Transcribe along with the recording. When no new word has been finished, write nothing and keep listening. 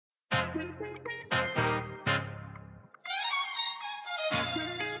She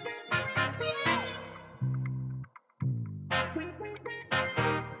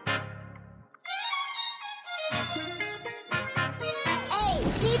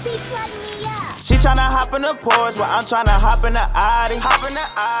tryna hop in the Porsche, but I'm tryna hop in the Audi.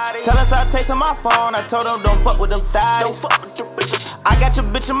 Tell her stop texting my phone, I told her don't fuck with them thotties. I got your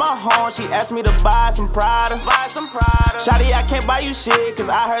bitch in my home, she asked me to buy some Prada. Shawty, I can't buy you shit, cause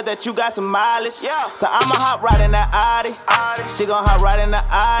I heard that you got some mileage. So I'ma hop right in that Audi. She gon' hop right in the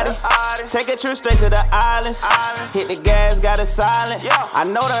Audi. Take a trip straight to the islands. Hit the gas, got it silent. I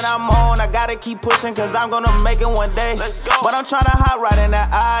know that I'm on, I gotta keep pushing, cause I'm gonna make it one day. But I'm tryna hop right in that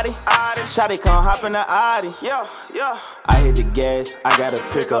Audi. Shawty, come hop in the Audi. I hit the gas, I got a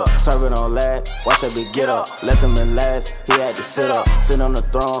pickup. Serve it on lad, watch that bitch get up. Let them in last, he had to sit up. Sit on the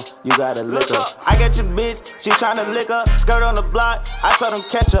throne, you gotta lick up. I got your bitch, she tryna lick up. Skirt on the block, I told him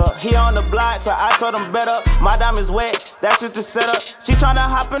catch up. He on the block, so I told him bet up. My diamond's wet, that's just the setup. She tryna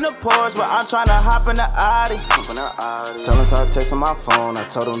hop in the Porsche, but I'm tryna hop in the Audi. Tell him stop texting my phone, I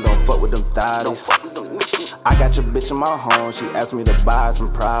told him don't fuck with them thotties. I got your bitch in my home, she asked me to buy some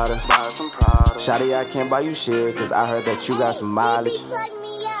Prada. Shawty, I can't buy you shit, cause I heard that you got some mileage.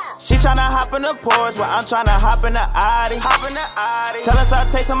 She tryna hop in the Porsche, but I'm tryna hop in the Audi. Tell her stop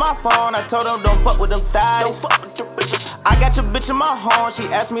texting my phone, I told her don't fuck with them thotties. I got your bitch in my home, she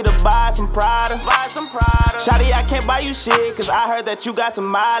asked me to buy some Prada. Shawty, I can't buy you shit, cause I heard that you got some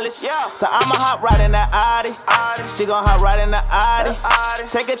mileage. So I'ma hop right in that Audi. She gon' hop right in the Audi.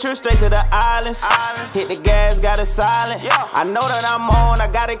 Take a trip straight to the islands. Hit the gas, got it silent. I know that I'm on, I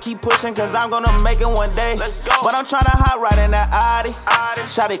gotta keep pushing, cause I'm gonna make it one day. But I'm tryna hop right in that Audi.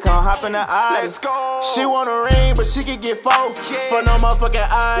 Shawty, come hop in the Audi. She want a ring, but she can get four for no motherfucking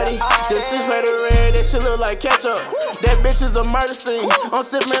Audi. The 6 the red, that shit look like ketchup. That bitch is a murder scene. I'm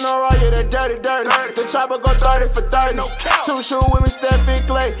sipping on raw, yeah, that dirty. The chopper go 30 for 30. Two shoe with me, Stephen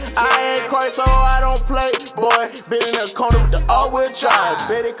Clay. I ain't quite, so I don't play. Boy, been in the corner with the all-wheel drive.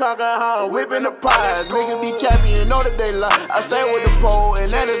 Betty Crocker, how I'm whipping the pies. Nigga be cappy, you know that they lie. I stay with the pole,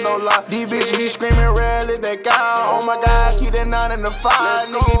 and that is no lie. These bitches be screaming real as they count. Oh my God, keep that 9 in the 5.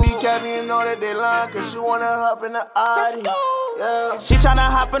 Nigga be cappy, you know that they lie. Cause she wanna hop in the Audi. She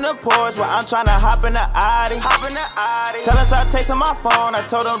tryna hop in the Porsche, but I'm tryna hop in the Audi. Tell her stop texting my phone, I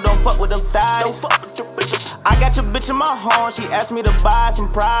told her don't fuck with them thotties. I got your bitch in my home, she asked me to buy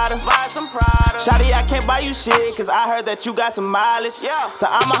some Prada. Shawty, I can't buy you shit, cause I heard that you got some mileage. So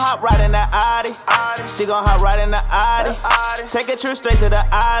I'ma hop right in that Audi. She gon' hop right in the Audi. Take a trip straight to the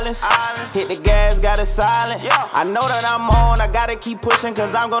islands. Hit the gas, got it silent. I know that I'm on, I gotta keep pushing,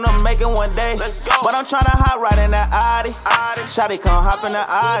 cause I'm gonna make it one day. But I'm tryna hop right in that Audi. Shawty, come hop in the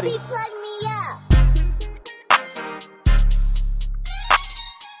Audi.